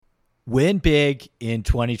Win big in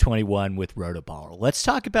 2021 with Rotoballer. Let's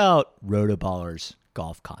talk about Rotoballer's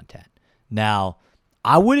golf content. Now,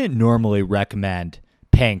 I wouldn't normally recommend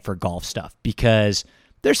paying for golf stuff because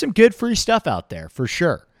there's some good free stuff out there for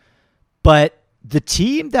sure. But the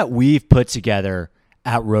team that we've put together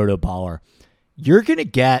at Rotoballer, you're going to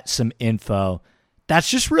get some info that's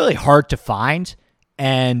just really hard to find.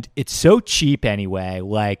 And it's so cheap anyway.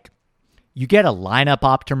 Like, you get a lineup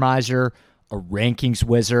optimizer, a rankings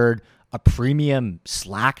wizard, a premium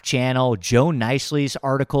Slack channel, Joe Nicely's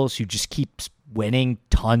articles who just keeps winning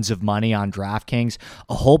tons of money on DraftKings,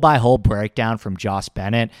 a hole-by-hole breakdown from Josh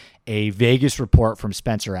Bennett, a Vegas report from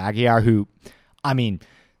Spencer Aguiar, who, I mean,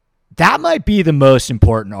 that might be the most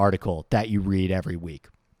important article that you read every week.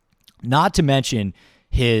 Not to mention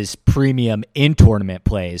his premium in-tournament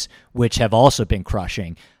plays, which have also been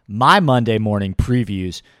crushing. My Monday morning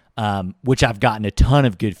previews, which I've gotten a ton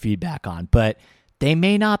of good feedback on, but they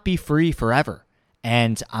may not be free forever.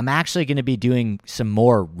 And I'm actually going to be doing some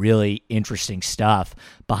more really interesting stuff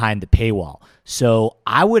behind the paywall. So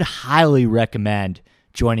I would highly recommend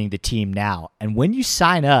joining the team now. And when you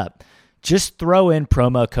sign up, just throw in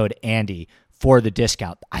promo code Andy for the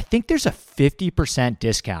discount. I think there's a 50%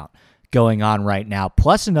 discount going on right now,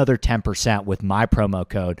 plus another 10% with my promo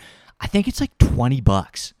code. I think it's like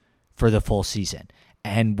 $20 for the full season.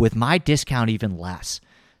 And with my discount, even less.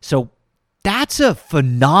 So that's a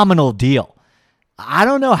phenomenal deal. I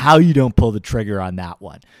don't know how you don't pull the trigger on that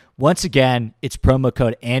one. Once again, it's promo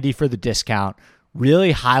code Andy for the discount.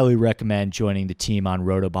 Really highly recommend joining the team on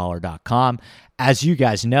rotoballer.com. As you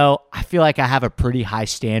guys know, I feel like I have a pretty high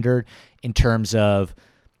standard in terms of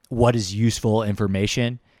what is useful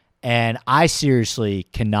information. And I seriously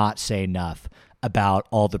cannot say enough about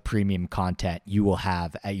all the premium content you will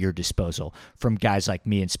have at your disposal from guys like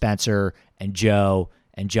me and Spencer and Joe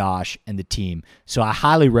and Josh and the team. So I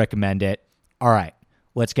highly recommend it. All right,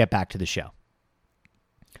 let's get back to the show.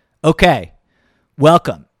 Okay,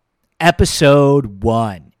 welcome. Episode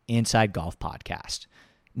 1, Inside Golf Podcast.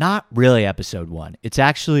 Not really episode 1. It's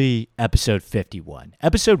actually episode 51.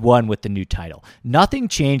 Episode 1 with the new title. Nothing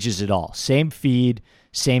changes at all. Same feed,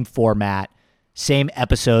 same format, same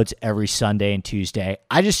episodes every Sunday and Tuesday.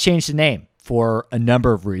 I just changed the name for a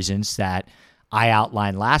number of reasons that I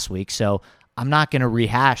outlined last week, so I'm not going to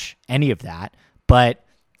rehash any of that. But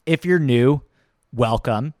if you're new,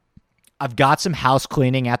 welcome. I've got some house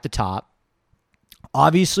cleaning at the top.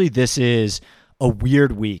 Obviously, this is a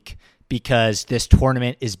weird week because this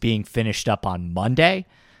tournament is being finished up on Monday.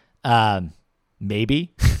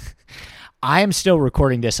 Maybe. I am still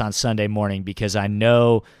recording this on Sunday morning because I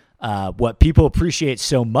know what people appreciate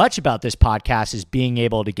so much about this podcast is being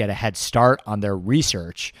able to get a head start on their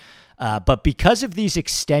research. But because of these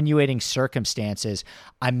extenuating circumstances,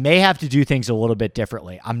 I may have to do things a little bit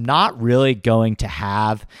differently. I'm not really going to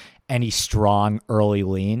have any strong early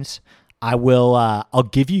leans. I'll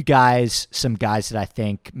give you guys some guys that I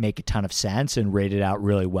think make a ton of sense and rate it out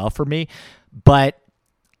really well for me. But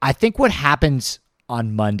I think what happens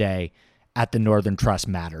on Monday at the Northern Trust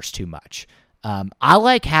matters too much. I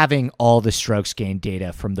like having all the strokes gain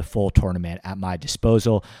data from the full tournament at my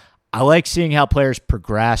disposal. I like seeing how players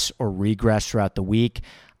progress or regress throughout the week.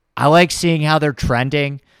 I like seeing how they're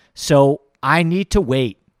trending. So I need to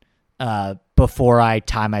wait before I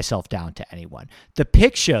tie myself down to anyone. The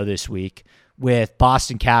pick show this week with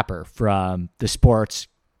Boston Capper from the Sports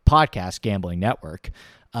Podcast Gambling Network.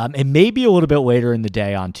 It may be a little bit later in the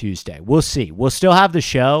day on Tuesday. We'll see. We'll still have the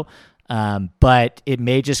show, but it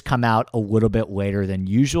may just come out a little bit later than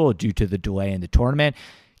usual due to the delay in the tournament.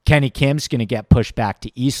 Kenny Kim's going to get pushed back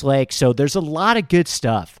to Eastlake. So there's a lot of good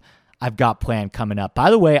stuff I've got planned coming up. By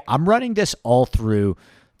the way, I'm running this all through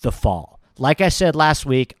the fall. Like I said last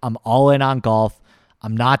week, I'm all in on golf.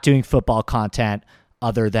 I'm not doing football content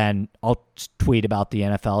other than I'll tweet about the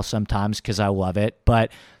NFL sometimes because I love it.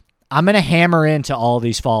 But I'm going to hammer into all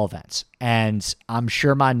these fall events. And I'm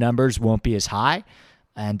sure my numbers won't be as high.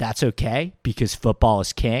 And that's okay because football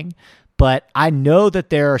is king. But I know that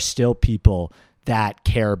there are still people that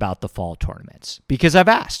care about the fall tournaments because I've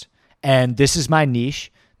asked. And this is my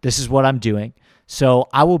niche. This is what I'm doing. So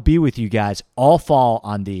I will be with you guys all fall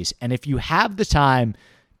on these. And if you have the time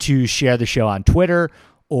to share the show on Twitter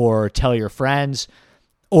or tell your friends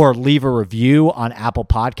or leave a review on Apple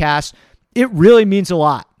Podcasts, it really means a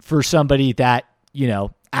lot for somebody that,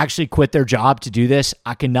 actually quit their job to do this.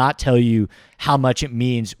 I cannot tell you how much it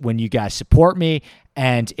means when you guys support me,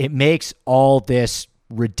 and it makes all this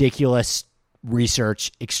ridiculous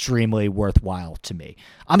research extremely worthwhile to me.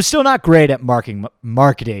 I'm still not great at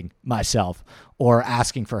marketing myself or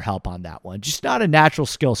asking for help on that one. Just not a natural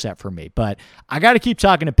skill set for me. But I got to keep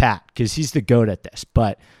talking to Pat because he's the GOAT at this.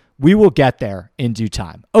 But we will get there in due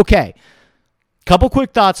time. Okay, couple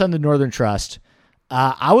quick thoughts on the Northern Trust.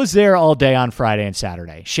 I was there all day on Friday and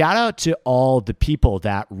Saturday. Shout out to all the people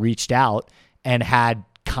that reached out and had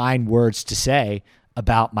kind words to say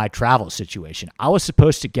about my travel situation. I was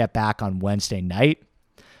supposed to get back on Wednesday night.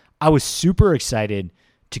 I was super excited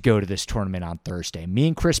to go to this tournament on Thursday. Me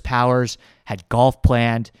and Chris Powers had golf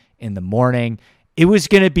planned in the morning. It was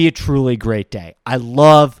going to be a truly great day. I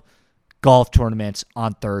love golf tournaments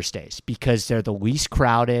on Thursdays because they're the least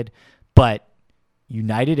crowded, but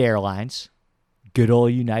United Airlines, good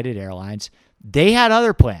old United Airlines, they had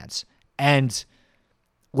other plans. And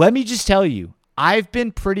let me just tell you, I've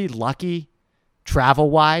been pretty lucky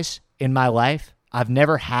travel-wise in my life. I've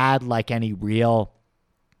never had like any real,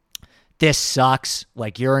 this sucks,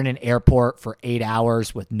 like you're in an airport for 8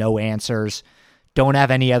 hours with no answers, don't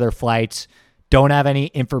have any other flights, don't have any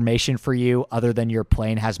information for you other than your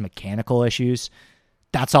plane has mechanical issues.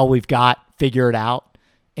 That's all we've got, figure it out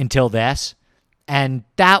until this. And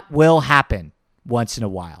that will happen once in a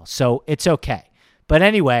while. So it's okay. But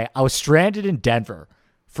anyway, I was stranded in Denver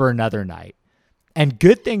for another night. And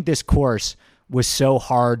good thing this course was so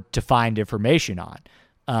hard to find information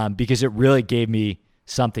on because it really gave me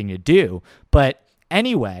something to do. But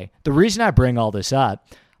anyway, the reason I bring all this up,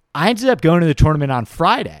 I ended up going to the tournament on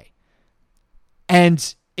Friday.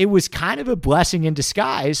 And it was kind of a blessing in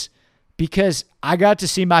disguise because I got to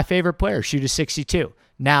see my favorite player shoot a 62.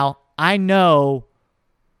 Now, I know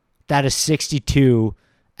that a 62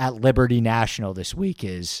 at Liberty National this week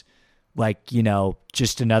is like,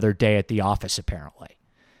 just another day at the office, apparently.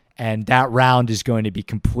 And that round is going to be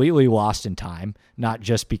completely lost in time, not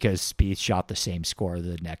just because Spieth shot the same score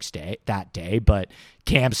that day, but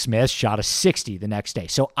Cam Smith shot a 60 the next day.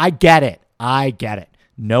 So I get it.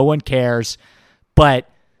 No one cares. But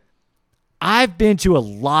I've been to a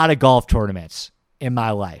lot of golf tournaments in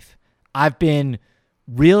my life. I've been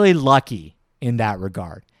really lucky in that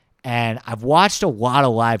regard. And I've watched a lot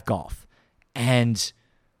of live golf. And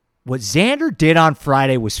what Xander did on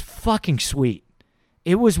Friday was fucking sweet.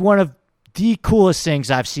 It was one of the coolest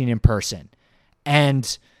things I've seen in person.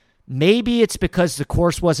 And maybe it's because the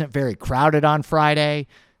course wasn't very crowded on Friday.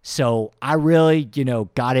 So I really,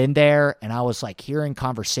 got in there and I was like hearing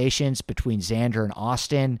conversations between Xander and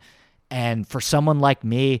Austin. And for someone like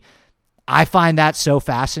me, I find that so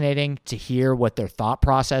fascinating to hear what their thought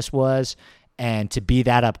process was and to be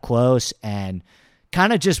that up close and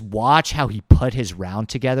kind of just watch how he put his round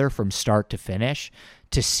together from start to finish,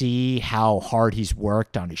 to see how hard he's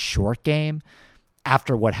worked on his short game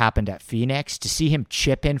after what happened at Phoenix, to see him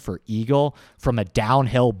chip in for eagle from a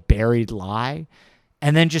downhill buried lie,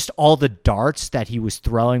 and then just all the darts that he was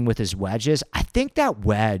throwing with his wedges. I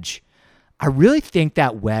really think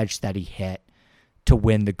that wedge that he hit to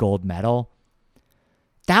win the gold medal,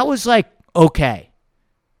 that was like, okay,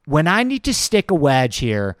 when I need to stick a wedge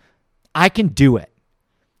here, I can do it.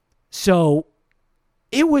 So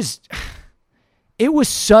it was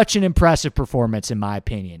such an impressive performance in my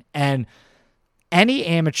opinion. And any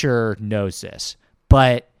amateur knows this,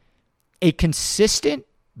 but a consistent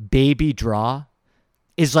baby draw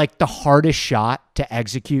is like the hardest shot to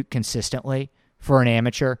execute consistently for an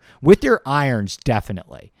amateur. With your irons,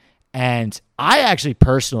 definitely. And I actually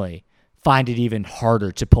personally find it even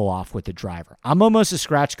harder to pull off with the driver. I'm almost a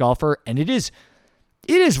scratch golfer, and it is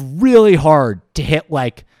really hard to hit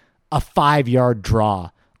like a 5-yard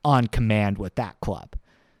draw on command with that club.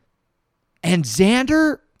 And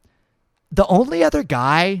Xander, the only other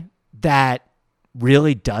guy that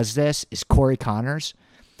really does this is Corey Connors.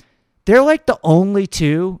 They're like the only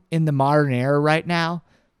two in the modern era right now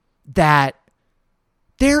that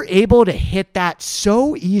they're able to hit that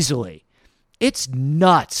so easily. It's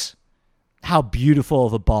nuts how beautiful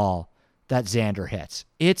of a ball that Xander hits.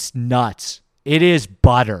 It's nuts. It is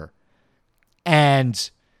butter. And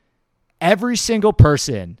every single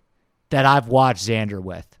person that I've watched Xander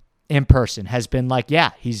with in person has been like,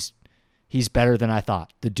 yeah, he's better than I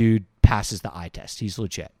thought. The dude passes the eye test. He's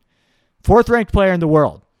legit. 4th ranked player in the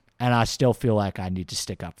world. And I still feel like I need to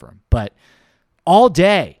stick up for him. But all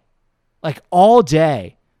day,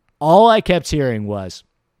 all I kept hearing was,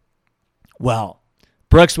 well,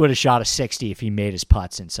 Brooks would have shot a 60 if he made his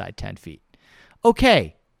putts inside 10 feet.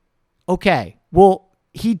 Okay. Well,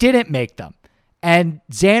 he didn't make them. And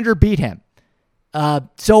Xander beat him.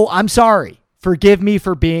 So I'm sorry. Forgive me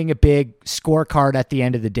for being a big scorecard at the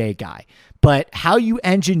end of the day guy. But how you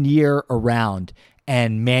engineer around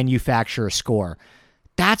and manufacture a score.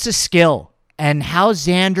 That's a skill. And how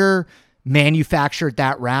Xander manufactured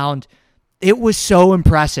that round, it was so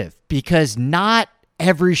impressive because not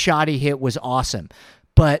every shot he hit was awesome.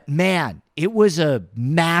 But man, it was a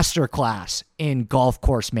masterclass in golf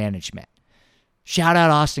course management. Shout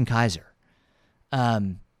out Austin Kaiser.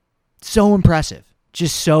 So impressive.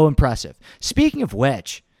 Just so impressive. Speaking of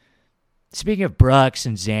which, speaking of Brooks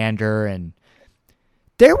and Xander, and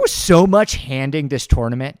there was so much handing this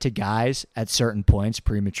tournament to guys at certain points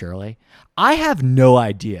prematurely. I have no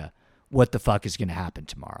idea what the fuck is going to happen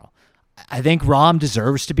tomorrow. I think Rahm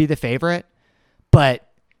deserves to be the favorite, but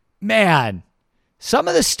man, some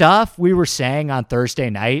of the stuff we were saying on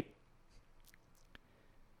Thursday night,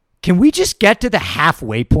 can we just get to the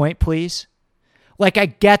halfway point, please? Like, I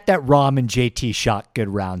get that Rahm and JT shot good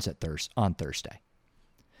rounds on Thursday.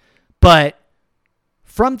 But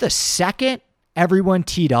from the second everyone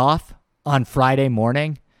teed off on Friday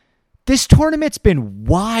morning, this tournament's been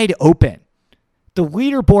wide open. The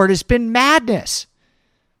leaderboard has been madness.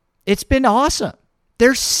 It's been awesome.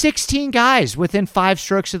 There's 16 guys within 5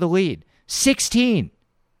 strokes of the lead. 16.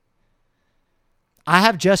 I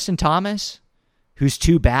have Justin Thomas, who's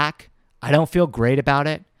 2 back. I don't feel great about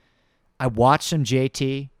it. I watched some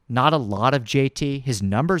JT, not a lot of JT. His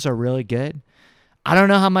numbers are really good. I don't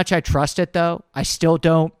know how much I trust it though. I still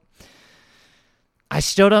don't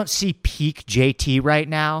see peak JT right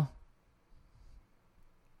now.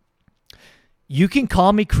 You can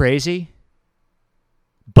call me crazy,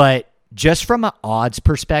 but just from an odds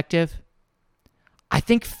perspective, I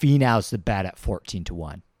think Finau's the bet at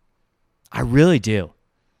 14-1. I really do.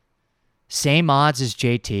 Same odds as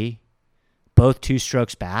JT. Both 2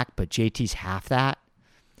 strokes back, but JT's half that.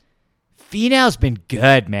 Finau's been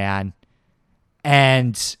good, man.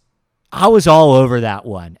 And I was all over that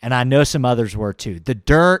one. And I know some others were too. The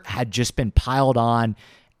dirt had just been piled on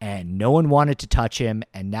and no one wanted to touch him.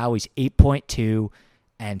 And now he's 8.2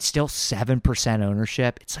 and still 7%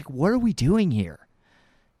 ownership. It's like, what are we doing here?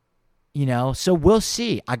 You know, so we'll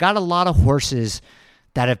see. I got a lot of horses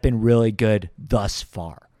that have been really good thus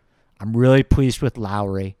far. I'm really pleased with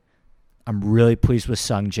Lowry. I'm really pleased with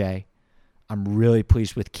Sungjae. I'm really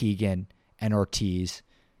pleased with Keegan and Ortiz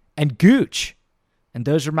and Gooch. And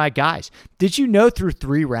those are my guys. Did you know through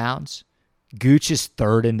 3 rounds, Gooch is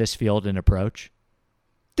 3rd in this field in approach?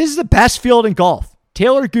 This is the best field in golf.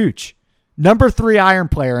 Taylor Gooch, number 3 iron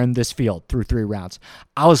player in this field through 3 rounds.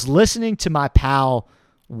 I was listening to my pal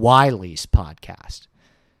Wiley's podcast,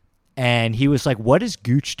 and he was like, what does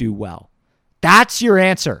Gooch do well? That's your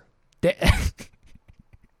answer.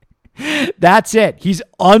 That's it. He's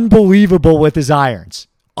unbelievable with his irons.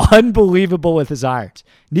 Unbelievable with his irons.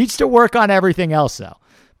 Needs to work on everything else, though.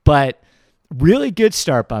 But really good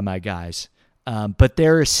start by my guys. But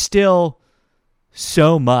there is still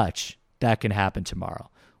so much that can happen tomorrow.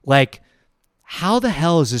 Like, how the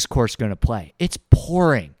hell is this course going to play? It's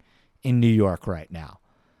pouring in New York right now.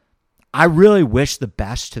 I really wish the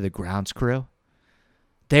best to the grounds crew.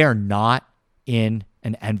 They are not in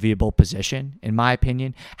an enviable position, in my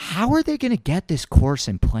opinion. How are they going to get this course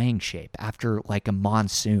in playing shape after like a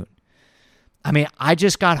monsoon? I mean, I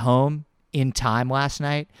just got home in time last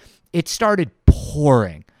night. It started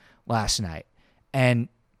pouring last night, and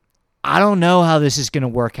I don't know how this is going to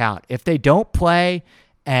work out. If they don't play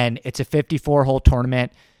and it's a 54-hole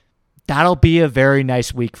tournament, that'll be a very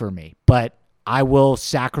nice week for me, but I will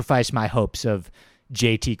sacrifice my hopes of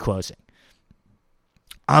JT closing.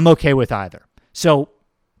 I'm okay with either. So,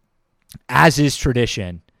 as is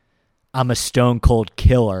tradition, I'm a stone cold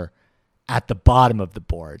killer at the bottom of the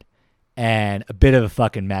board and a bit of a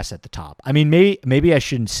fucking mess at the top. I mean, maybe I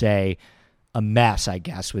shouldn't say a mess, I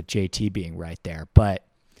guess, with JT being right there. But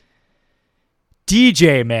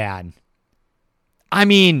DJ, man, I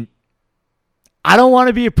mean, I don't want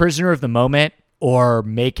to be a prisoner of the moment or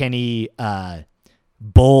make any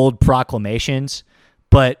bold proclamations,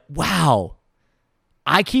 but wow.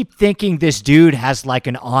 I keep thinking this dude has like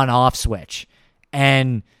an on-off switch,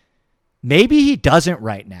 and maybe he doesn't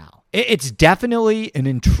right now. It's definitely an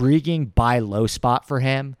intriguing buy low spot for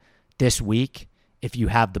him this week if you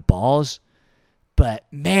have the balls. But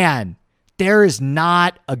man, there is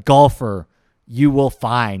not a golfer you will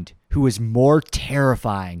find who is more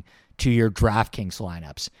terrifying to your DraftKings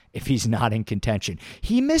lineups if he's not in contention.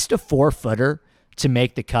 He missed a 4-footer to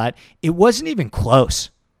make the cut. It wasn't even close.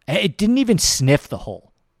 It didn't even sniff the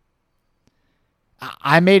hole.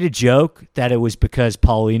 I made a joke that it was because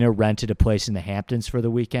Paulina rented a place in the Hamptons for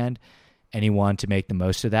the weekend and he wanted to make the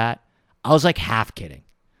most of that. I was like half kidding.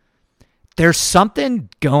 There's something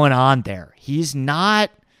going on there. He's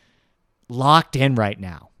not locked in right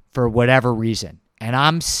now for whatever reason. And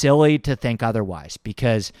I'm silly to think otherwise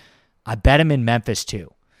because I bet him in Memphis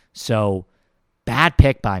too. So bad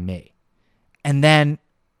pick by me. And then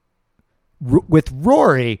with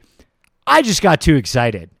Rory, I just got too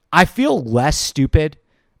excited. I feel less stupid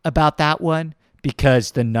about that one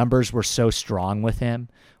because the numbers were so strong with him,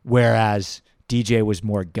 whereas DJ was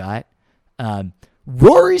more gut.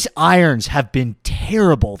 Rory's irons have been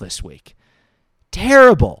terrible this week.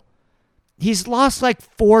 Terrible. He's lost like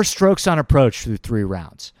 4 strokes on approach through 3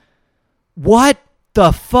 rounds. What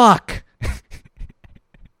the fuck?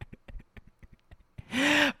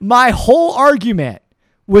 My whole argument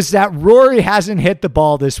was that Rory hasn't hit the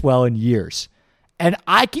ball this well in years. And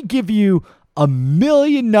I could give you a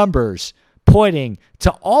million numbers pointing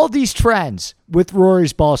to all these trends with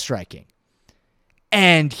Rory's ball striking.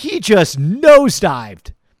 And he just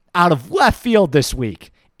nosedived out of left field this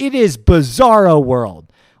week. It is bizarro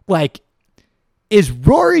world. Like, is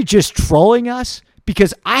Rory just trolling us?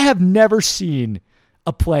 Because I have never seen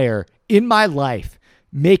a player in my life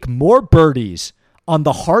make more birdies on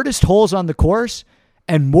the hardest holes on the course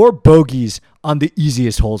and more bogeys on the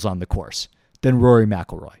easiest holes on the course than Rory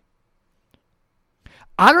McIlroy.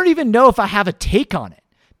 I don't even know if I have a take on it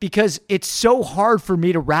because it's so hard for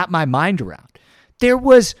me to wrap my mind around. There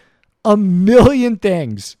was a million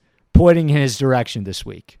things pointing in his direction this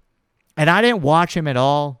week. And I didn't watch him at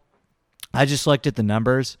all. I just looked at the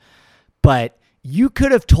numbers. But you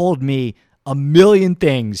could have told me a million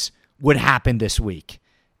things would happen this week.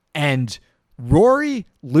 And Rory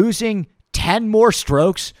losing 10 more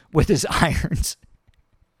strokes with his irons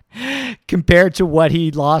compared to what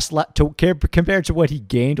he lost, compared to what he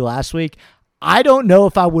gained last week, I don't know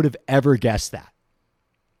if I would have ever guessed that.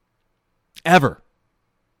 Ever.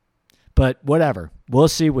 But whatever. We'll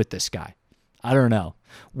see with this guy. I don't know.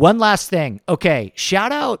 One last thing. Okay,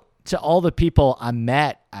 shout out to all the people I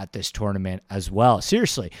met at this tournament as well.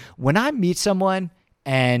 Seriously, when I meet someone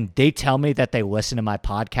and they tell me that they listen to my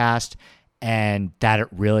podcast and that it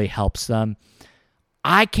really helps them,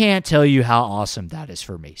 I can't tell you how awesome that is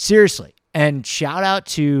for me. Seriously. And shout out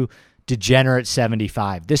to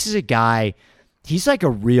Degenerate75. This is a guy, he's like a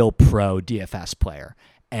real pro DFS player.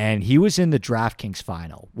 And he was in the DraftKings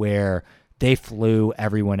final where they flew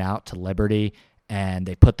everyone out to Liberty and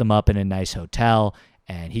they put them up in a nice hotel.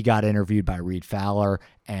 And he got interviewed by Reed Fowler,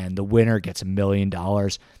 and the winner gets $1 million.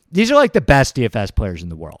 These are like the best DFS players in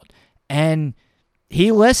the world. And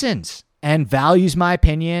he listens and values my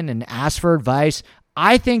opinion and asks for advice.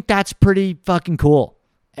 I think that's pretty fucking cool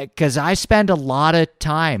because I spend a lot of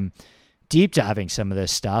time deep diving some of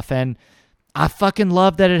this stuff, and I fucking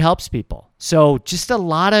love that it helps people. So just a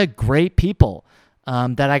lot of great people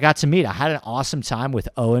that I got to meet. I had an awesome time with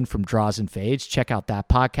Owen from Draws and Fades. Check out that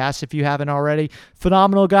podcast if you haven't already.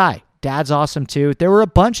 Phenomenal guy. Dad's awesome too. There were a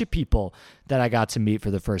bunch of people that I got to meet for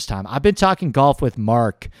the first time. I've been talking golf with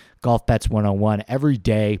Mark, Golf Bets 101, every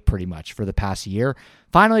day pretty much for the past year.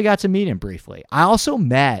 Finally got to meet him briefly. I also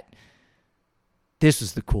met, this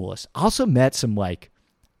was the coolest, I also met some like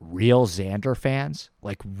real Xander fans,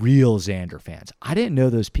 I didn't know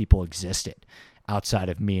those people existed outside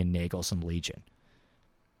of me and Nagels and Legion.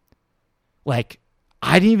 Like,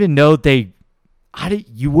 I didn't even know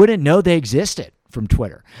you wouldn't know they existed from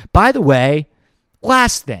Twitter. By the way,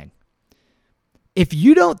 last thing, if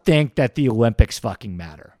you don't think that the Olympics fucking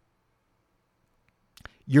matter,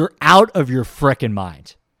 you're out of your frickin'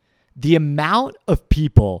 mind. The amount of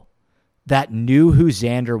people that knew who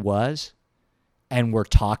Xander was and were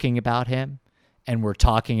talking about him and were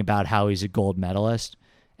talking about how he's a gold medalist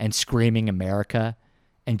and screaming America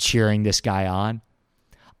and cheering this guy on.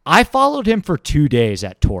 I followed him for 2 days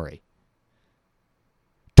at Torrey.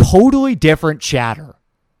 Totally different chatter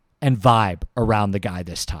and vibe around the guy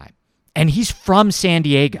this time. And he's from San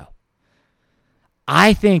Diego.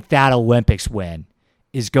 I think that Olympics win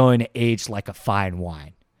is going to age like a fine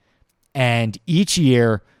wine. And each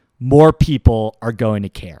year, more people are going to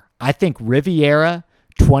care. I think Riviera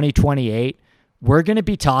 2028, we're going to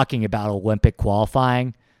be talking about Olympic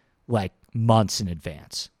qualifying like months in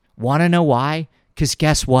advance. Want to know why? Because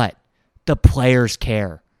guess what? The players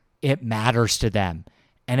care. It matters to them.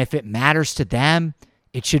 And if it matters to them,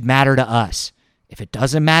 it should matter to us. If it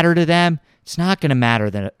doesn't matter to them, it's not going to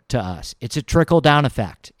matter to us. It's a trickle-down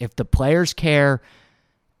effect. If the players care,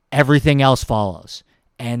 everything else follows.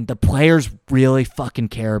 And the players really fucking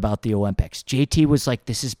care about the Olympics. JT was like,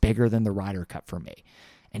 this is bigger than the Ryder Cup for me.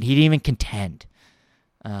 And he didn't even contend.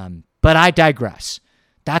 But I digress.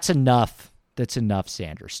 That's enough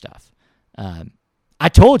Xander stuff. I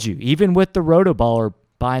told you, even with the Rotoballer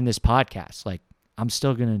buying this podcast, like I'm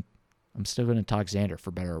still gonna talk Xander for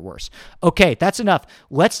better or worse. Okay, that's enough.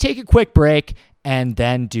 Let's take a quick break, and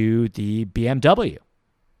then do the BMW.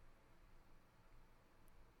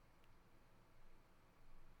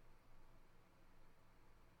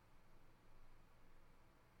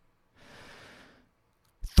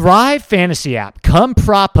 Thrive Fantasy app. Come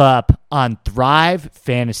prop up on Thrive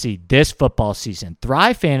Fantasy this football season.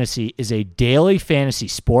 Thrive Fantasy is a daily fantasy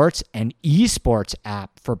sports and esports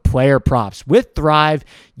app for player props. With Thrive,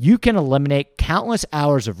 you can eliminate countless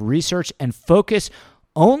hours of research and focus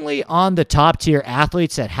only on the top tier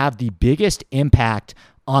athletes that have the biggest impact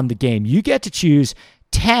on the game. You get to choose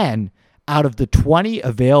 10 out of the 20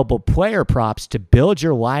 available player props to build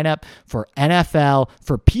your lineup for NFL.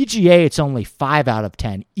 For PGA, it's only 5 out of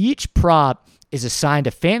 10. Each prop is assigned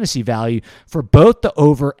a fantasy value for both the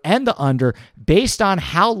over and the under based on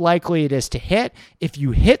how likely it is to hit. If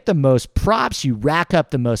you hit the most props, you rack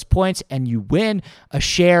up the most points and you win a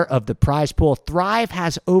share of the prize pool. Thrive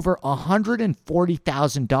has over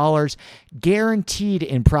 $140,000 guaranteed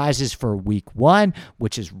in prizes for week 1,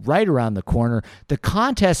 which is right around the corner. The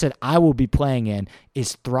contest that I will be playing in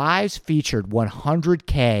is Thrive's featured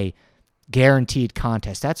 $100K guaranteed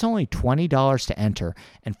contest. That's only $20 to enter,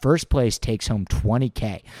 and first place takes home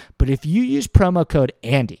 $20K. But if you use promo code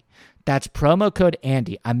Andy, that's promo code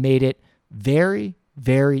Andy, I made it very,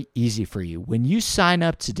 very easy for you. When you sign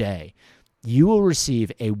up today, you will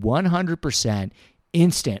receive a 100%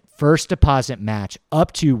 instant first deposit match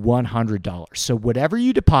up to $100. So whatever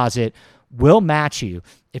you deposit will match you.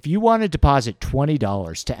 If you want to deposit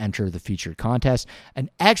 $20 to enter the featured contest, an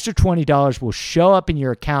extra $20 will show up in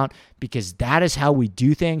your account because that is how we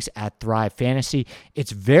do things at Thrive Fantasy.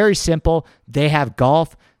 It's very simple. They have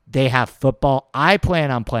golf, they have football. I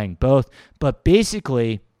plan on playing both, but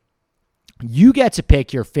basically you get to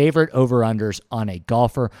pick your favorite over-unders on a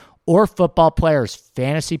golfer or football player's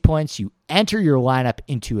fantasy points. You enter your lineup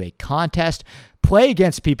into a contest, play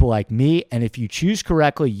against people like me, and if you choose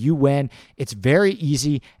correctly, you win. It's very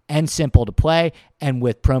easy and simple to play, and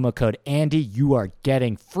with promo code Andy, you are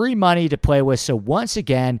getting free money to play with. So once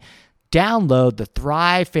again, download the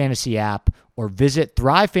Thrive Fantasy app or visit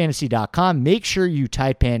thrivefantasy.com. Make sure you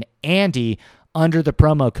type in Andy under the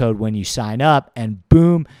promo code when you sign up, and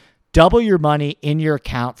boom, double your money in your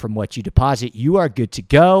account from what you deposit. You are good to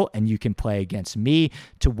go, and you can play against me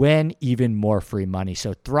to win even more free money.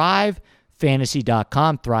 So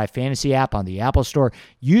thrivefantasy.com, Thrive Fantasy app on the Apple Store.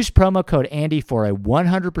 Use promo code Andy for a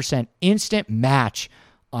 100% instant match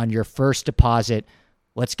on your first deposit.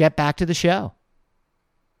 Let's get back to the show.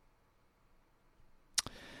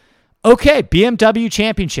 Okay, BMW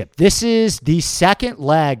Championship. This is the second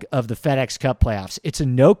leg of the FedEx Cup playoffs. It's a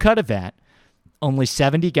no-cut event. Only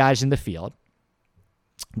 70 guys in the field.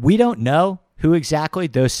 We don't know who exactly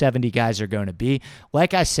those 70 guys are going to be.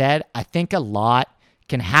 Like I said, I think a lot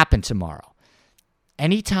can happen tomorrow.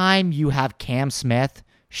 Anytime you have Cam Smith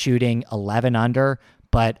shooting 11 under,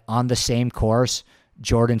 but on the same course,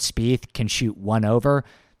 Jordan Spieth can shoot 1 over,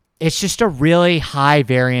 it's just a really high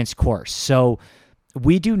variance course. So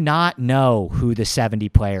we do not know who the 70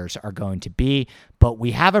 players are going to be, but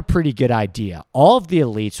we have a pretty good idea. All of the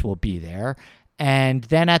elites will be there. And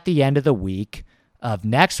then at the end of the week of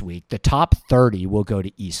next week, the top 30 will go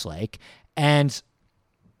to Eastlake. And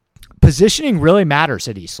positioning really matters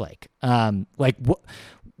at Eastlake.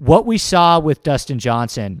 What we saw with Dustin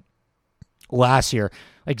Johnson last year,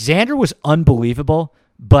 like Xander was unbelievable,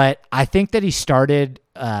 but I think that he started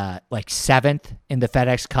 7th in the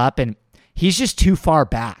FedEx Cup, and he's just too far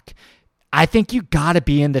back. I think you got to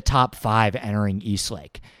be in the top 5 entering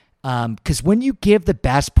Eastlake. Because when you give the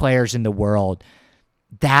best players in the world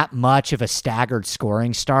that much of a staggered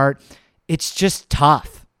scoring start, it's just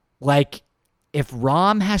tough. Like, if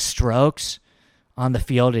Rahm has strokes on the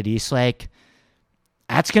field at Eastlake,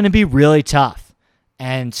 that's going to be really tough.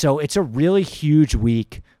 And so it's a really huge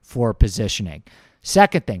week for positioning.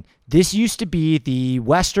 Second thing, this used to be the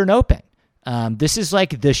Western Open. This is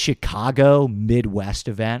like the Chicago Midwest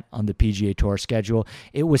event on the PGA Tour schedule.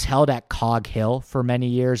 It was held at Cog Hill for many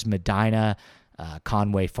years, Medina,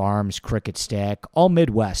 Conway Farms, Cricket Stick, all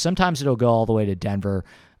Midwest. Sometimes it'll go all the way to Denver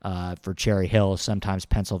for Cherry Hill, sometimes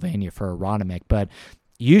Pennsylvania for Aronimink, but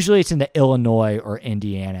usually it's in the Illinois or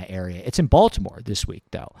Indiana area. It's in Baltimore this week,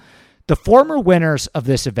 though. The former winners of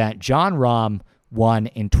this event, Jon Rahm won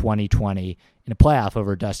in 2020 in a playoff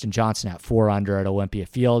over Dustin Johnson at 4 under at Olympia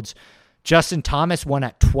Fields. Justin Thomas won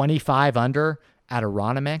at 25 under at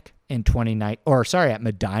Aronimink at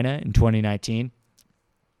Medina in 2019.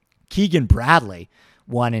 Keegan Bradley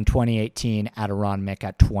won in 2018 Adirondack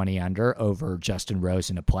at 20 under over Justin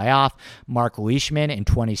Rose in a playoff. Mark Leishman in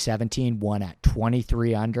 2017 won at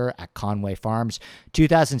 23 under at Conway Farms.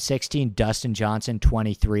 2016, Dustin Johnson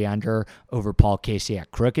 23 under over Paul Casey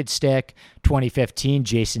at Crooked Stick. 2015,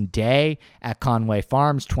 Jason Day at Conway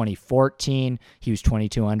Farms. 2014, he was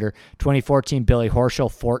 22 under. 2014, Billy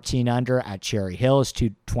Horschel 14 under at Cherry Hills.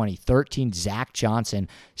 2013, Zach Johnson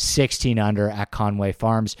 16 under at Conway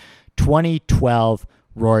Farms. 2012,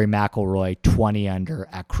 Rory McIlroy 20 under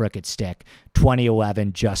at Crooked Stick.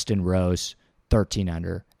 2011, Justin Rose 13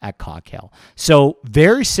 under at Cog Hill. So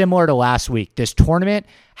very similar to last week, this tournament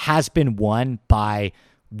has been won by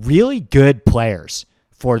really good players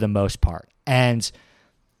for the most part. And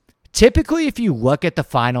typically, if you look at the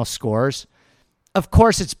final scores, of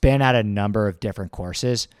course, it's been at a number of different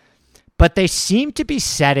courses, but they seem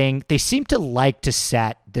to like to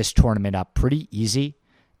set this tournament up pretty easy.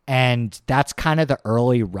 And that's kind of the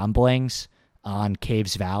early rumblings on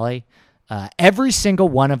Caves Valley. Every single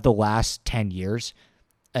one of the last 10 years,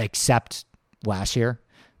 except last year,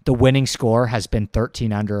 the winning score has been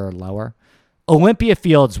 13 under or lower. Olympia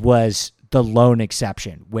Fields was the lone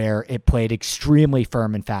exception where it played extremely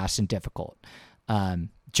firm and fast and difficult.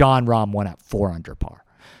 Jon Rahm won at 4 under par.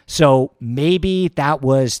 So maybe that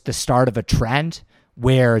was the start of a trend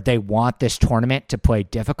where they want this tournament to play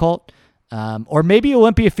difficult. Or maybe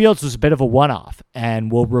Olympia Fields was a bit of a one-off and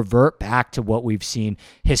we'll revert back to what we've seen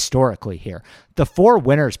historically here. The 4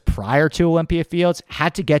 winners prior to Olympia Fields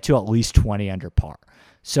had to get to at least 20 under par.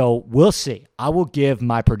 So we'll see. I will give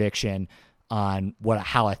my prediction on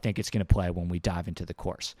how I think it's going to play when we dive into the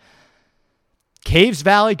course. Caves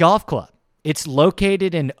Valley Golf Club. It's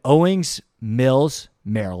located in Owings Mills,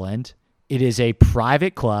 Maryland. It is a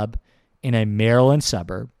private club in a Maryland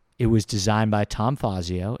suburb. It was designed by Tom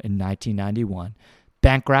Fazio in 1991.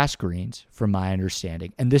 Bentgrass greens, from my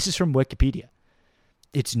understanding. And this is from Wikipedia.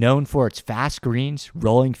 It's known for its fast greens,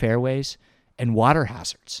 rolling fairways, and water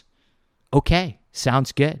hazards. Okay,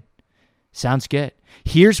 sounds good. Sounds good.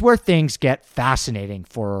 Here's where things get fascinating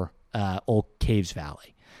for Old Caves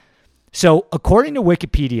Valley. So according to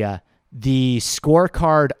Wikipedia, the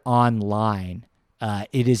scorecard online,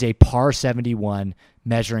 it is a par 71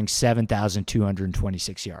 measuring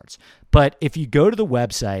 7,226 yards. But if you go to the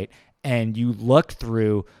website and you look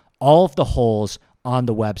through all of the holes on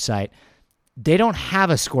the website, they don't have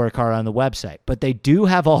a scorecard on the website, but they do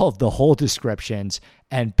have all of the hole descriptions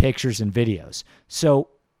and pictures and videos. So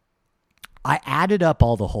I added up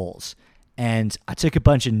all the holes and I took a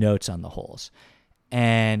bunch of notes on the holes.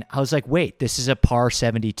 And I was like, wait, this is a par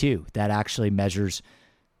 72 that actually measures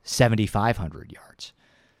 7,500 yards.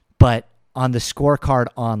 But on the scorecard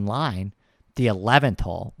online, the 11th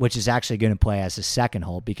hole, which is actually going to play as the second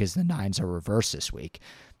hole because the 9s are reversed this week,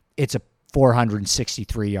 it's a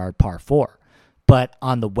 463-yard par 4. But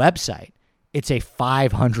on the website, it's a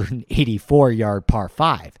 584-yard par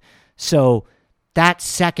 5. So that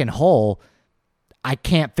second hole, I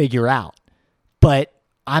can't figure out. But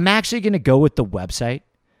I'm actually going to go with the website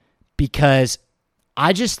because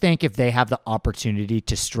I just think if they have the opportunity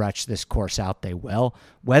to stretch this course out, they will.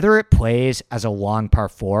 Whether it plays as a long par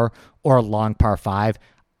 4 or a long par 5,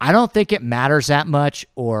 I don't think it matters that much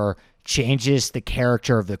or changes the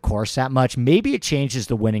character of the course that much. Maybe it changes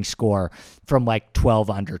the winning score from like 12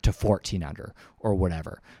 under to 14 under or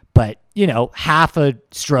whatever. But, half a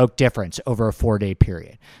stroke difference over a 4-day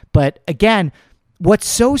period. But again, what's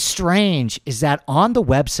so strange is that on the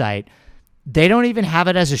website, they don't even have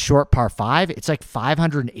it as a short par 5. It's like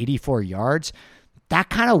 584 yards. That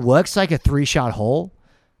kind of looks like a 3-shot hole.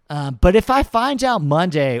 But if I find out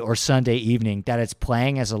Monday or Sunday evening that it's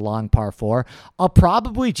playing as a long par 4, I'll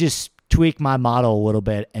probably just tweak my model a little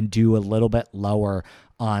bit and do a little bit lower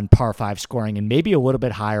on par 5 scoring and maybe a little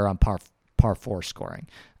bit higher on par 4 scoring.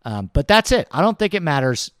 But that's it. I don't think it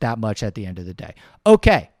matters that much at the end of the day.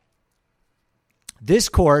 Okay. This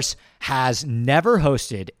course has never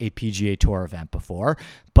hosted a PGA Tour event before,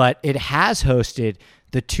 but it has hosted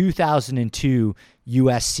the 2002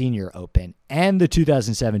 U.S. Senior Open and the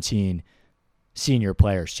 2017 Senior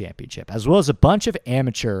Players Championship, as well as a bunch of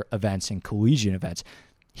amateur events and collegiate events.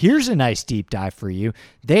 Here's a nice deep dive for you.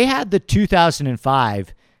 They had the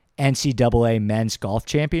 2005 NCAA Men's Golf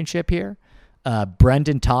Championship here.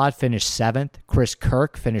 Brendan Todd finished 7th. Chris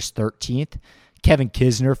Kirk finished 13th. Kevin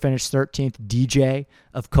Kisner finished 13th. DJ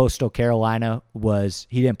of Coastal Carolina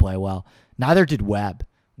he didn't play well. Neither did Webb.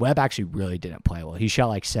 Webb actually really didn't play well. He shot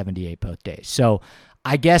like 78 both days. So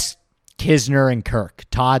I guess Kisner and Kirk.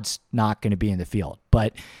 Todd's not going to be in the field.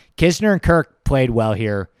 But Kisner and Kirk played well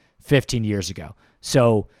here 15 years ago.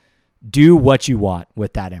 So do what you want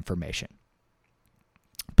with that information.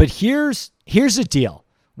 But here's the deal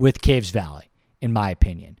with Caves Valley, in my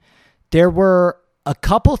opinion. There were a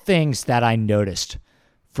couple things that I noticed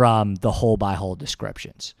from the hole-by-hole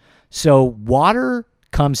descriptions. So water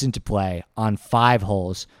comes into play on 5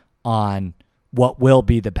 holes on what will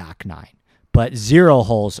be the back 9, but 0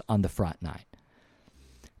 holes on the front 9.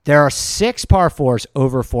 There are 6 par 4s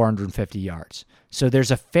over 450 yards. So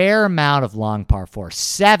there's a fair amount of long par 4.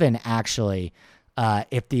 7, actually,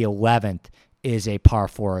 if the 11th is a par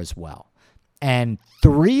 4 as well. And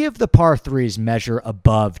 3 of the par 3s measure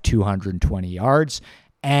above 220 yards,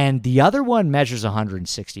 and the other one measures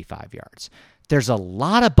 165 yards. There's a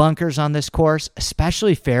lot of bunkers on this course,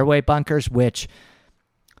 especially fairway bunkers, which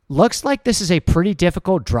looks like this is a pretty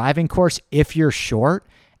difficult driving course if you're short,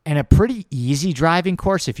 and a pretty easy driving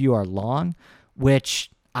course if you are long,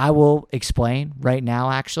 which I will explain right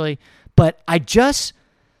now, actually. But I got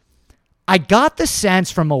the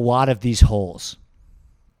sense from a lot of these holes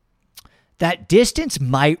that distance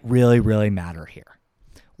might really, really matter here.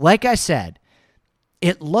 Like I said,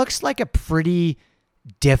 it looks like a pretty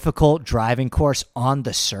difficult driving course on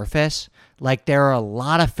the surface. Like there are a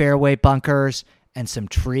lot of fairway bunkers and some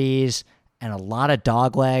trees and a lot of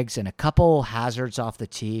dog legs and a couple hazards off the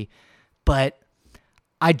tee. But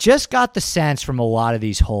I just got the sense from a lot of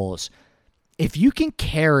these holes, if you can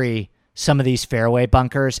carry some of these fairway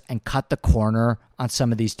bunkers and cut the corner on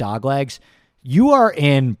some of these dog legs, you are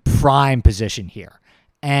in prime position here.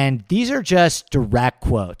 And these are just direct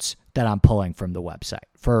quotes that I'm pulling from the website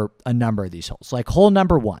for a number of these holes. Like hole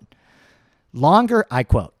number 1, I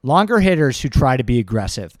quote, longer hitters who try to be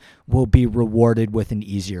aggressive will be rewarded with an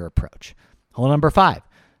easier approach. Hole number 5,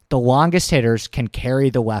 the longest hitters can carry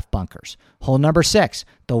the left bunkers. Hole number 6,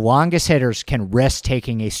 the longest hitters can risk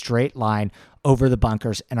taking a straight line over the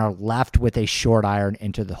bunkers and are left with a short iron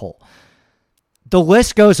into the hole. The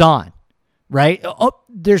list goes on, right? Oh,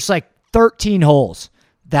 there's like 13 holes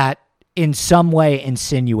that in some way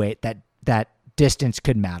insinuate that distance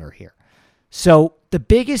could matter here. So the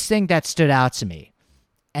biggest thing that stood out to me,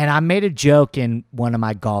 and I made a joke in one of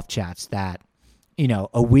my golf chats that,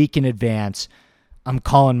 a week in advance, I'm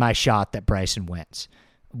calling my shot that Bryson wins,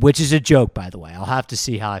 which is a joke, by the way. I'll have to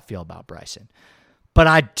see how I feel about Bryson. But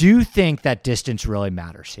I do think that distance really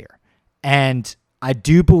matters here. And I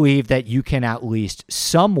do believe that you can at least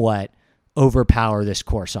somewhat overpower this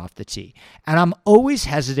course off the tee. And I'm always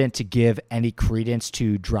hesitant to give any credence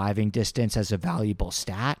to driving distance as a valuable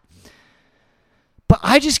stat. But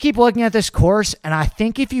I just keep looking at this course, and I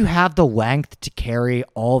think if you have the length to carry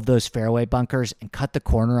all of those fairway bunkers and cut the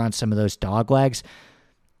corner on some of those dog legs,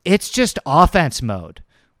 it's just offense mode.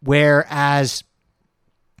 Whereas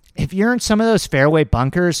if you're in some of those fairway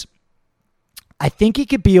bunkers, I think it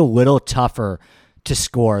could be a little tougher to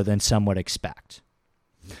score than some would expect.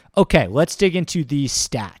 Okay, let's dig into these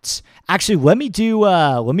stats. Actually, let me do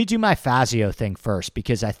my Fazio thing first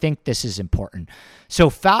because I think this is important. So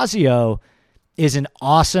Fazio is an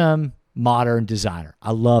awesome modern designer.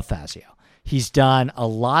 I love Fazio. He's done a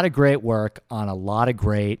lot of great work on a lot of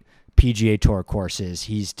great PGA Tour courses.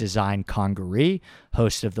 He's designed Congaree,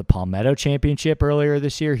 host of the Palmetto Championship earlier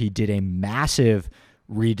this year. He did a massive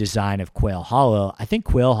redesign of Quail Hollow. I think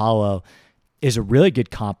Quail Hollow is a really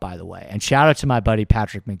good comp, by the way. And shout out to my buddy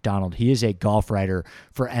Patrick McDonald. He is a golf writer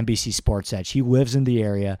for NBC Sports Edge. He lives in the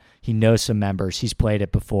area. He knows some members. He's played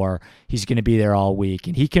it before. He's going to be there all week.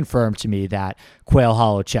 And he confirmed to me that Quail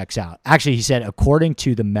Hollow checks out. Actually, he said, according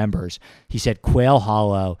to the members, he said Quail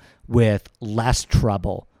Hollow with less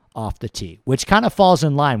trouble off the tee, which kind of falls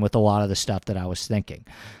in line with a lot of the stuff that I was thinking.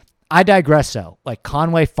 I digress, though. Like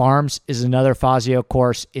Conway Farms is another Fazio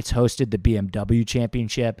course. It's hosted the BMW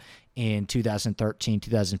Championship in 2013,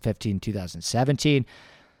 2015, 2017.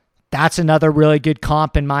 That's another really good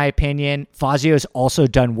comp, in my opinion. Fazio has also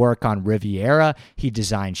done work on Riviera. He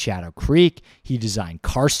designed Shadow Creek. He designed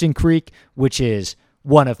Karsten Creek, which is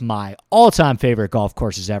one of my all-time favorite golf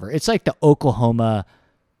courses ever. It's like the Oklahoma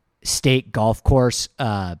State golf course.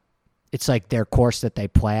 It's like their course that they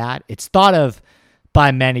play at. It's thought of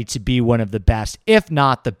by many to be one of the best, if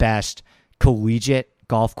not the best, collegiate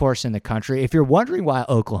golf course in the country. If you're wondering why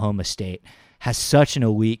Oklahoma State has such an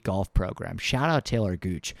elite golf program, shout out Taylor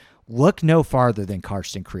Gooch. Look no farther than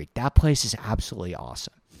Karsten Creek. That place is absolutely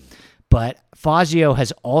awesome. But Fazio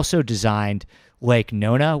has also designed Lake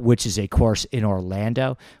Nona, which is a course in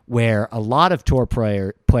Orlando where a lot of tour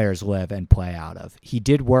players live and play out of. He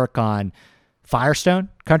did work on Firestone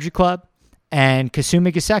Country Club and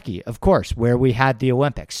Kasumi Gaseki, of course, where we had the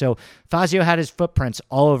Olympics. So Fazio had his footprints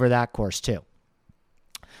all over that course too.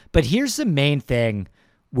 But here's the main thing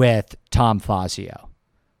with Tom Fazio.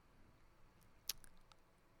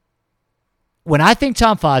 when I think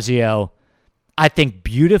Tom Fazio, I think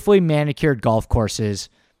beautifully manicured golf courses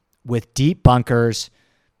with deep bunkers,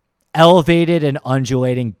 elevated and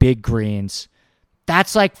undulating big greens.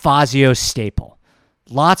 That's like Fazio's staple.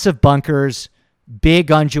 Lots of bunkers,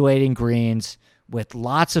 big undulating greens with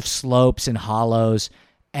lots of slopes and hollows.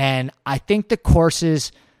 And I think the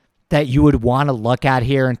courses that you would want to look at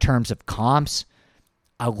here in terms of comps,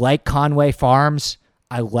 I like Conway Farms.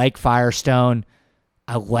 I like Firestone.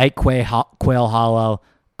 I like Quail Hollow.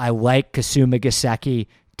 I like Kasuma Gaseki,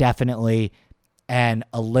 definitely, and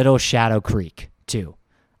a little Shadow Creek, too.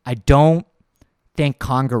 I don't think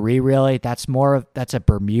Congaree, really. That's a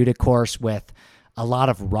Bermuda course with a lot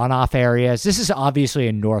of runoff areas. This is obviously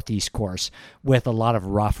a northeast course with a lot of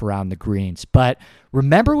rough around the greens. But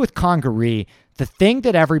remember with Congaree, the thing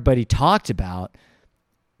that everybody talked about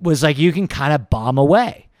was like you can kind of bomb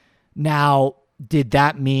away. Now, did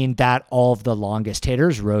that mean that all of the longest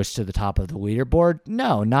hitters rose to the top of the leaderboard?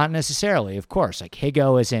 No, not necessarily, of course. Like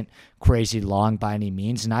Higo isn't crazy long by any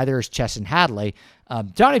means, neither is Chesson Hadley.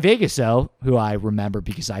 Johnny Vegas, though, who I remember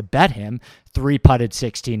because I bet him, 3-putted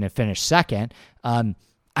 16 and finished second.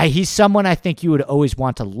 He's someone I think you would always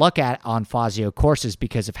want to look at on Fazio courses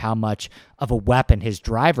because of how much of a weapon his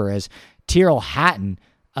driver is. Tyrrell Hatton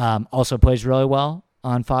also plays really well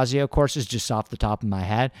on Fazio courses, just off the top of my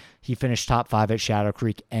head. He finished top 5 at Shadow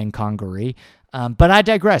Creek and Congaree. But I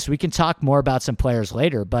digress. We can talk more about some players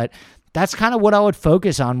later, but that's kind of what I would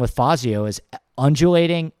focus on with Fazio is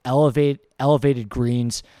undulating, elevated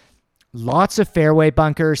greens, lots of fairway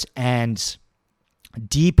bunkers, and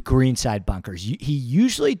deep greenside bunkers. He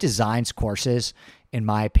usually designs courses, in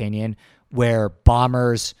my opinion, where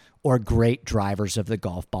bombers or great drivers of the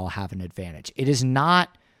golf ball have an advantage. It is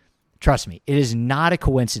not, trust me, it is not a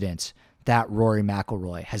coincidence that Rory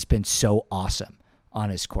McIlroy has been so awesome on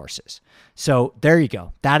his courses. So there you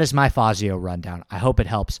go. That is my Fazio rundown. I hope it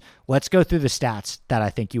helps. Let's go through the stats that I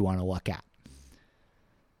think you want to look at.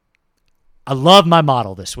 I love my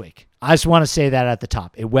model this week. I just want to say that at the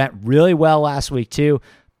top. It went really well last week too,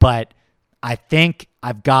 but I think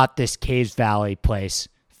I've got this Caves Valley place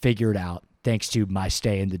figured out thanks to my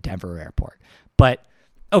stay in the Denver airport. But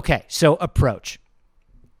okay, so approach.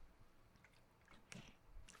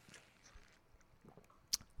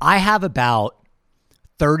 I have about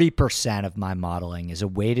 30% of my modeling is a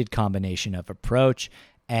weighted combination of approach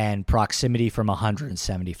and proximity from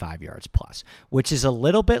 175 yards plus, which is a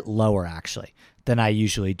little bit lower actually than I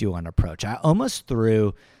usually do on approach. I almost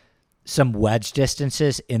threw some wedge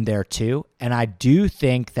distances in there too, and I do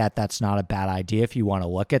think that that's not a bad idea if you want to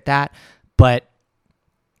look at that, but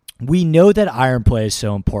we know that iron play is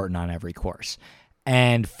so important on every course,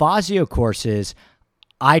 and Fazio courses,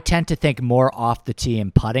 I tend to think more off the tee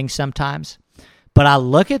and putting sometimes, but I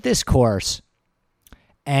look at this course,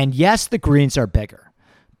 and yes, the greens are bigger,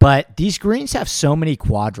 but these greens have so many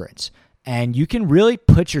quadrants, and you can really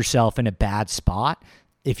put yourself in a bad spot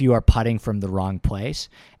if you are putting from the wrong place.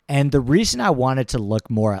 And the reason I wanted to look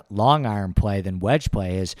more at long iron play than wedge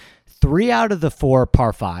play is 3 out of the 4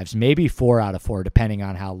 par 5s, maybe 4 out of 4, depending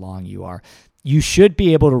on how long you are, you should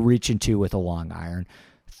be able to reach into with a long iron.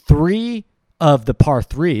 3 of the par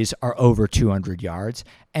 3s are over 200 yards,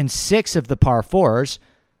 and 6 of the par 4s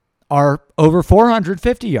are over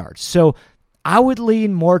 450 yards. So I would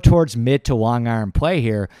lean more towards mid to long iron play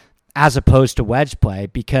here as opposed to wedge play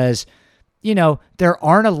because, you know, there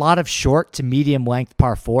aren't a lot of short to medium length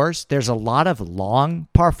par 4s. There's a lot of long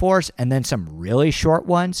par 4s and then some really short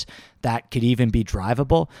ones that could even be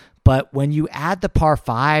drivable. But when you add the par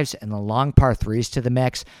 5s and the long par 3s to the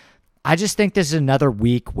mix, I just think this is another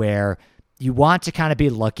week where you want to kind of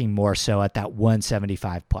be looking more so at that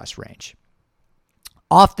 175 plus range.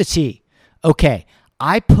 Off the tee. Okay,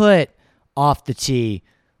 I put off the tee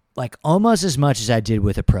like almost as much as I did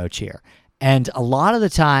with approach here. And a lot of the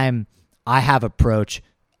time I have approach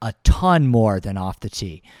a ton more than off the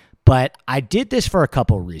tee. But I did this for a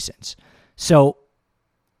couple reasons. So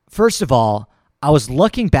first of all, I was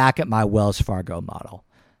looking back at my Wells Fargo model.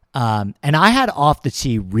 And I had off the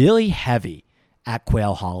tee really heavy at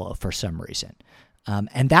Quail Hollow for some reason.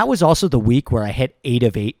 And that was also the week where I hit 8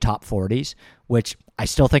 of 8 top 40s, which I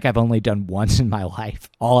still think I've only done once in my life,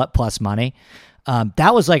 all at plus money.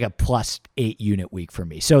 That was like a plus 8 unit week for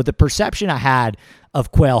me. So the perception I had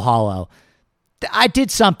of Quail Hollow, I did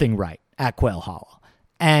something right at Quail Hollow.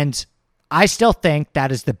 And I still think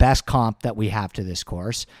that is the best comp that we have to this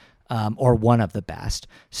course, or one of the best.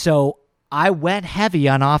 So I went heavy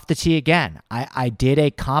on off the tee again. I did a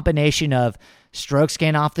combination of strokes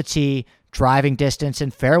gained off the tee, driving distance,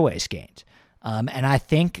 and fairways gained. And I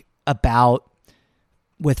think about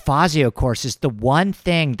with Fazio courses, the one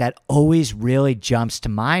thing that always really jumps to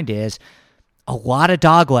mind is a lot of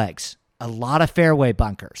dog legs, a lot of fairway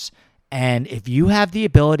bunkers. And if you have the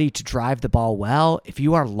ability to drive the ball well, if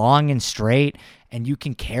you are long and straight and you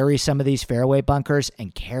can carry some of these fairway bunkers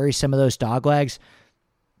and carry some of those dog legs,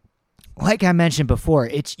 like I mentioned before,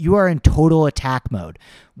 you are in total attack mode.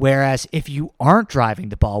 Whereas if you aren't driving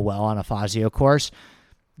the ball well on a Fazio course,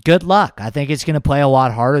 good luck. I think it's going to play a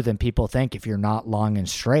lot harder than people think if you're not long and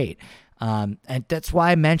straight. And that's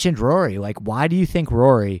why I mentioned Rory. Like, why do you think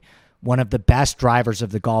Rory, one of the best drivers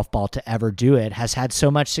of the golf ball to ever do it, has had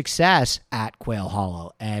so much success at Quail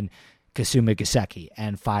Hollow and Kasuma Gaseki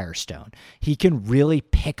and Firestone? He can really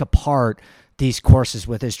pick apart these courses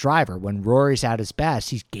with his driver. When Rory's at his best,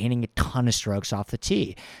 he's gaining a ton of strokes off the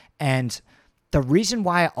tee. And the reason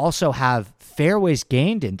why I also have fairways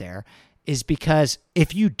gained in there is because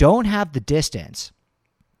if you don't have the distance,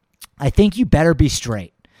 I think you better be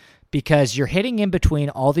straight, because you're hitting in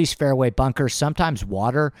between all these fairway bunkers, sometimes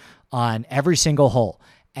water, on every single hole.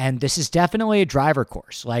 And this is definitely a driver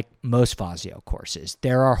course, like most Fazio courses.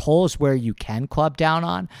 There are holes where you can club down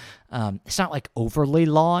on. It's not like overly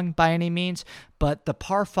long by any means, but the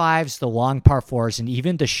par fives, the long par fours, and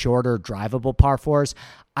even the shorter drivable par fours,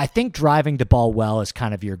 I think driving the ball well is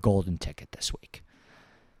kind of your golden ticket this week.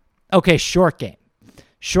 Okay, short game.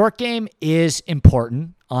 Short game is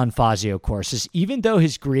important on Fazio courses. Even though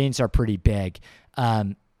his greens are pretty big,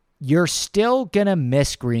 you're still going to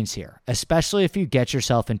miss greens here, especially if you get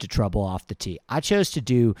yourself into trouble off the tee. I chose to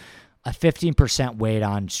do a 15% weight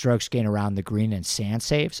on strokes gained around the green and sand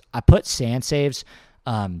saves. I put sand saves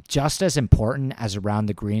just as important as around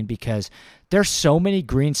the green because there's so many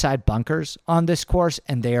greenside bunkers on this course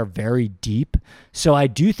and they are very deep. So I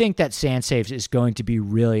do think that sand saves is going to be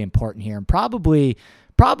really important here, and probably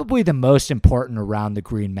the most important around the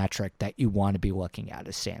green metric that you want to be looking at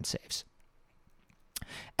is sand saves.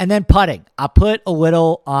 And then putting. I put a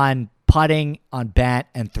little on putting, on bent,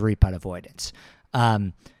 and 3-putt avoidance.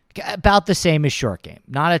 About the same as short game.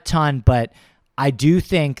 Not a ton, but I do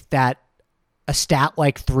think that a stat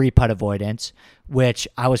like 3-putt avoidance, which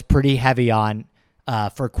I was pretty heavy on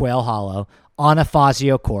for Quail Hollow, on a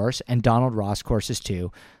Fazio course, and Donald Ross courses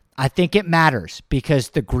too, I think it matters because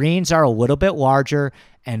the greens are a little bit larger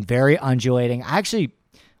and very undulating. I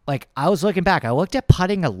was looking back, I looked at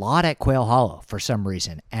putting a lot at Quail Hollow for some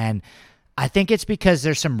reason, and I think it's because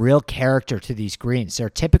there's some real character to these greens. They're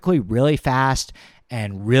typically really fast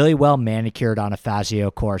and really well manicured on a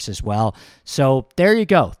Fazio course as well. So there you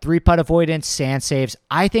go. 3-putt avoidance, sand saves.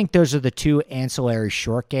 I think those are the two ancillary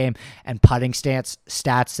short game and putting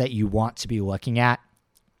stats that you want to be looking at.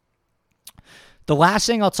 The last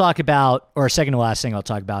thing I'll talk about, or second to last thing I'll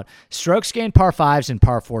talk about, strokes gained par 5s and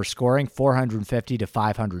par 4 scoring, 450 to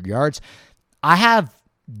 500 yards. I have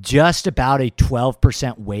just about a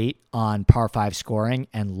 12% weight on par 5 scoring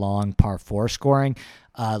and long par 4 scoring.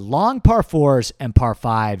 Long par 4s and par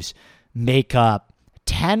 5s make up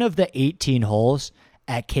 10 of the 18 holes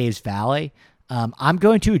at Caves Valley. I'm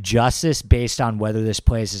going to adjust this based on whether this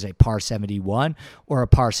plays as a par 71 or a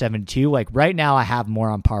par 72. Like right now, I have more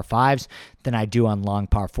on par 5s than I do on long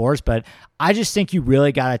par 4s, but I just think you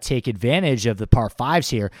really got to take advantage of the par 5s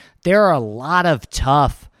here. There are a lot of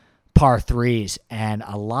tough par 3s and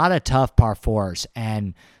a lot of tough par 4s,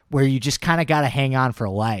 and where you just kind of got to hang on for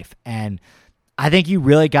life. And I think you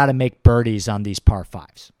really got to make birdies on these par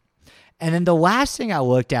 5s. And then the last thing I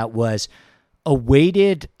looked at was a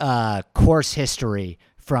weighted course history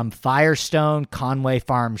from Firestone, Conway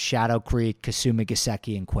Farm, Shadow Creek, Kasuma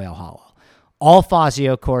Gaseki, and Quail Hollow. All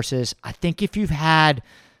Fazio courses. I think if you've had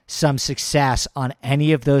some success on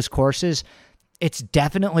any of those courses, it's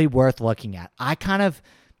definitely worth looking at. I kind of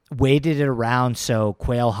weighted it around so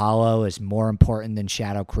Quail Hollow is more important than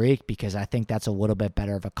Shadow Creek because I think that's a little bit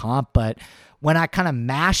better of a comp. But when I kind of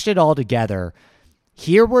mashed it all together,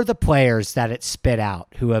 here were the players that it spit out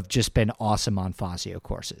who have just been awesome on Fazio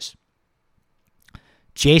courses.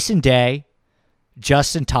 Jason Day,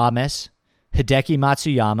 Justin Thomas, Hideki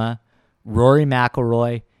Matsuyama, Rory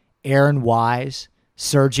McIlroy, Aaron Wise,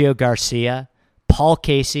 Sergio Garcia, Paul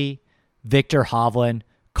Casey, Victor Hovland,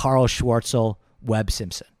 Carl Schwartzel, Webb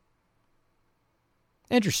Simpson.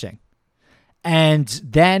 Interesting. And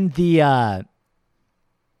then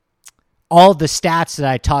all the stats that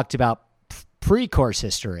I talked about pre-course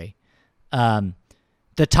history, the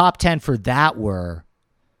top 10 for that were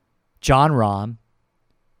Jon Rahm,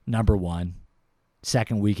 number 1,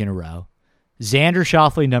 second week in a row. Xander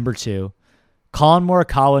Schauffele, number 2. Colin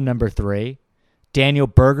Morikawa, number 3. Daniel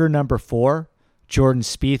Berger, number 4. Jordan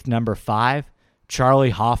Spieth, number 5.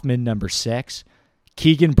 Charlie Hoffman, number 6.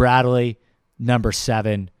 Keegan Bradley, number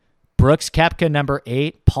 7, Brooks Koepka, number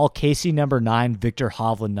 8, Paul Casey, number 9, Viktor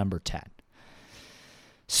Hovland, number 10.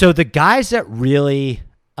 So the guys that really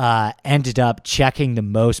ended up checking the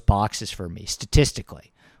most boxes for me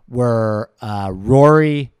statistically were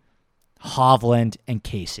Rory, Hovland, and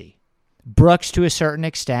Casey. Brooks to a certain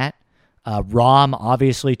extent, Rahm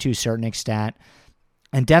obviously to a certain extent,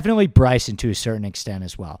 and definitely Bryson to a certain extent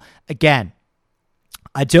as well. Again,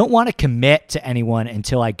 I don't want to commit to anyone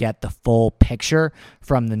until I get the full picture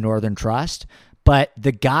from the Northern Trust, but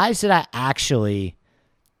the guys that I actually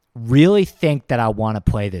really think that I want to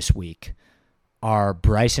play this week are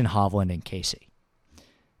Bryson, Hovland, and Casey.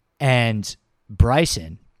 And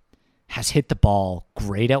Bryson has hit the ball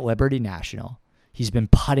great at Liberty National. He's been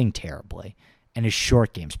putting terribly, and his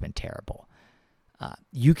short game's been terrible.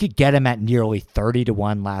 You could get him at nearly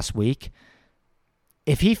 30-1 last week.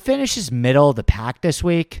 If he finishes middle of the pack this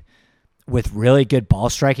week with really good ball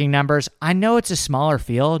striking numbers, I know it's a smaller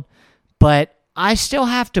field, but I still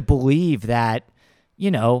have to believe that,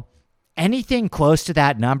 anything close to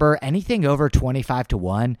that number, anything over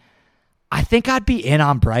 25-1, I think I'd be in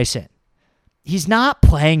on Bryson. He's not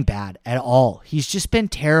playing bad at all. He's just been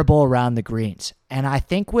terrible around the greens. And I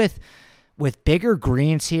think with bigger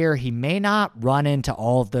greens here, he may not run into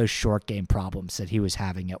all of those short game problems that he was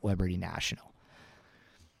having at Liberty National.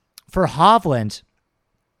 For Hovland,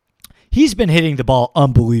 he's been hitting the ball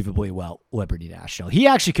unbelievably well at Liberty National. He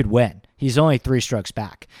actually could win. He's only 3 strokes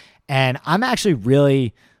back. And I'm actually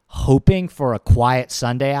really hoping for a quiet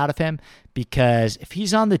Sunday out of him, because if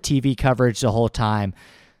he's on the TV coverage the whole time,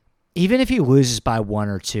 even if he loses by 1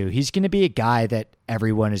 or 2, he's going to be a guy that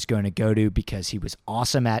everyone is going to go to because he was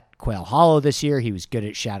awesome at Quail Hollow this year. He was good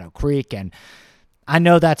at Shadow Creek. And I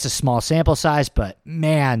know that's a small sample size, but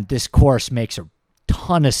man, this course makes a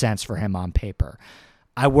ton of sense for him on paper.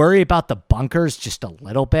 I worry about the bunkers just a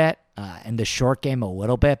little bit and the short game a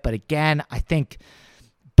little bit. But again, I think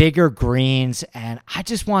bigger greens, and I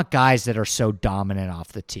just want guys that are so dominant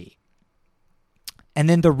off the tee. And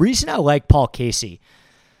then the reason I like Paul Casey,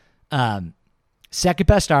 second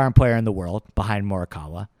best iron player in the world behind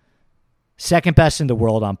Morikawa, second best in the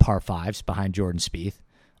world on par 5s behind Jordan Spieth,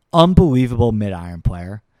 unbelievable mid-iron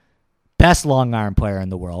player, best long iron player in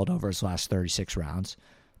the world over his last 36 rounds,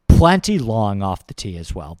 plenty long off the tee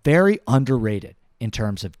as well, very underrated in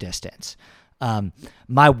terms of distance.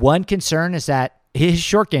 My one concern is that his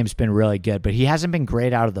short game's been really good, but he hasn't been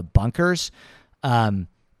great out of the bunkers.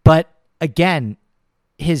 But again,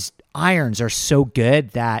 his irons are so good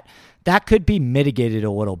that could be mitigated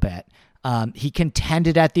a little bit. He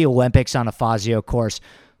contended at the Olympics on a Fazio course,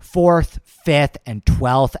 4th, 5th, and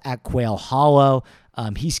 12th at Quail Hollow.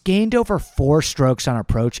 He's gained over 4 strokes on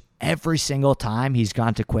approach every single time he's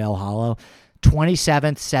gone to Quail Hollow.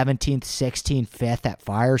 27th, 17th, 16th, 5th at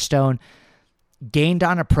Firestone. Gained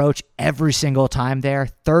on approach every single time there.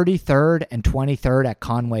 33rd and 23rd at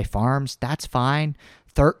Conway Farms. That's fine.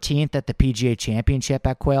 13th at the PGA Championship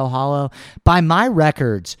at Quail Hollow. By my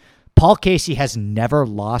records, Paul Casey has never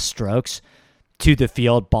lost strokes to the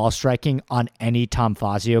field ball striking on any Tom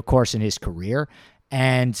Fazio course in his career.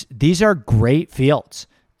 And these are great fields,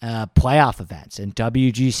 playoff events and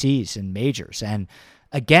WGCs and majors. And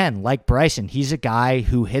again, like Bryson, he's a guy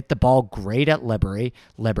who hit the ball great at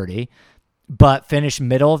Liberty, but finished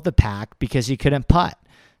middle of the pack because he couldn't putt.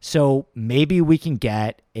 So maybe we can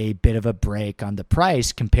get a bit of a break on the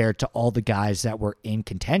price compared to all the guys that were in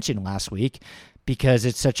contention last week, because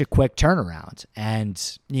it's such a quick turnaround. And,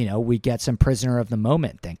 we get some prisoner of the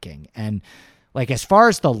moment thinking. And as far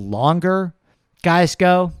as the longer guys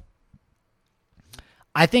go,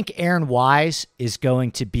 I think Aaron Wise is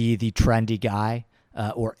going to be the trendy guy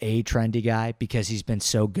or a trendy guy because he's been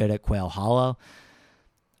so good at Quail Hollow.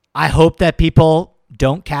 I hope that people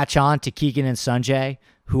don't catch on to Keegan and Sungjae,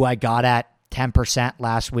 who I got at 10%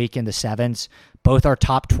 last week in the 7s. Both are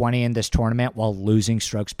top 20 in this tournament while losing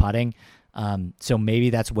strokes putting. So maybe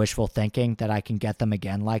that's wishful thinking that I can get them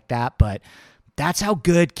again like that. But that's how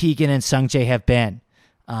good Keegan and Sungjae have been.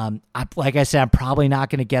 Like I said, I'm probably not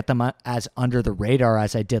going to get them as under the radar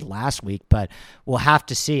as I did last week, but we'll have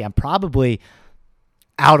to see. I'm probably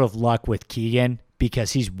out of luck with Keegan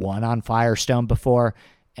because he's won on Firestone before.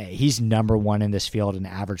 He's number 1 in this field in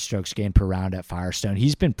average strokes gained per round at Firestone.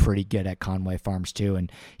 He's been pretty good at Conway Farms too, and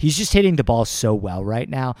he's just hitting the ball so well right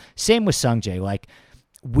now. Same with Sungjae.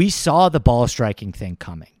 We saw the ball striking thing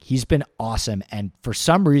coming. He's been awesome, and for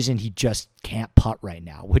some reason, he just can't putt right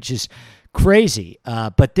now, which is crazy.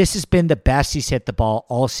 But this has been the best he's hit the ball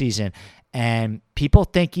all season, and people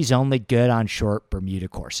think he's only good on short Bermuda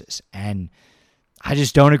courses, and I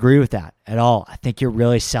just don't agree with that at all. I think you're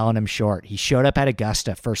really selling him short. He showed up at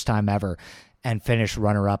Augusta first time ever and finished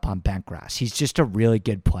runner-up on Bentgrass. He's just a really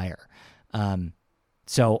good player.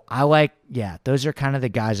 So those are kind of the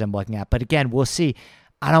guys I'm looking at. But again, we'll see.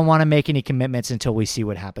 I don't want to make any commitments until we see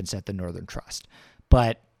what happens at the Northern Trust.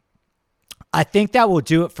 But I think that will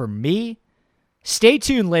do it for me. Stay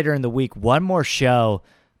tuned later in the week. One more show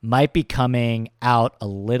might be coming out a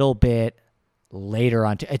little bit later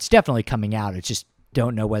on. It's definitely coming out. It's just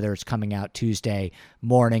don't know whether it's coming out Tuesday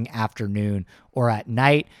morning, afternoon, or at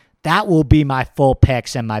night. That will be my full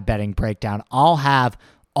picks and my betting breakdown. I'll have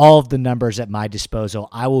all of the numbers at my disposal.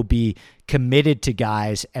 I will be committed to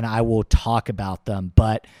guys and I will talk about them.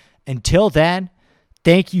 But until then,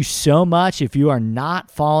 thank you so much. If you are not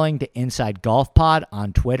following the Inside Golf Pod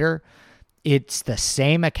on Twitter, it's the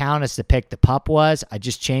same account as the Pick the Pup was. I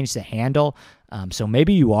just changed the handle. So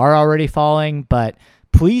maybe you are already following, but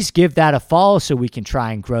please give that a follow so we can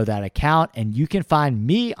try and grow that account. And you can find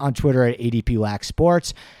me on Twitter at ADP Lax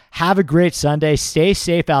Sports. Have a great Sunday. Stay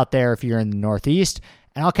safe out there if you're in the Northeast,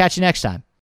 and I'll catch you next time.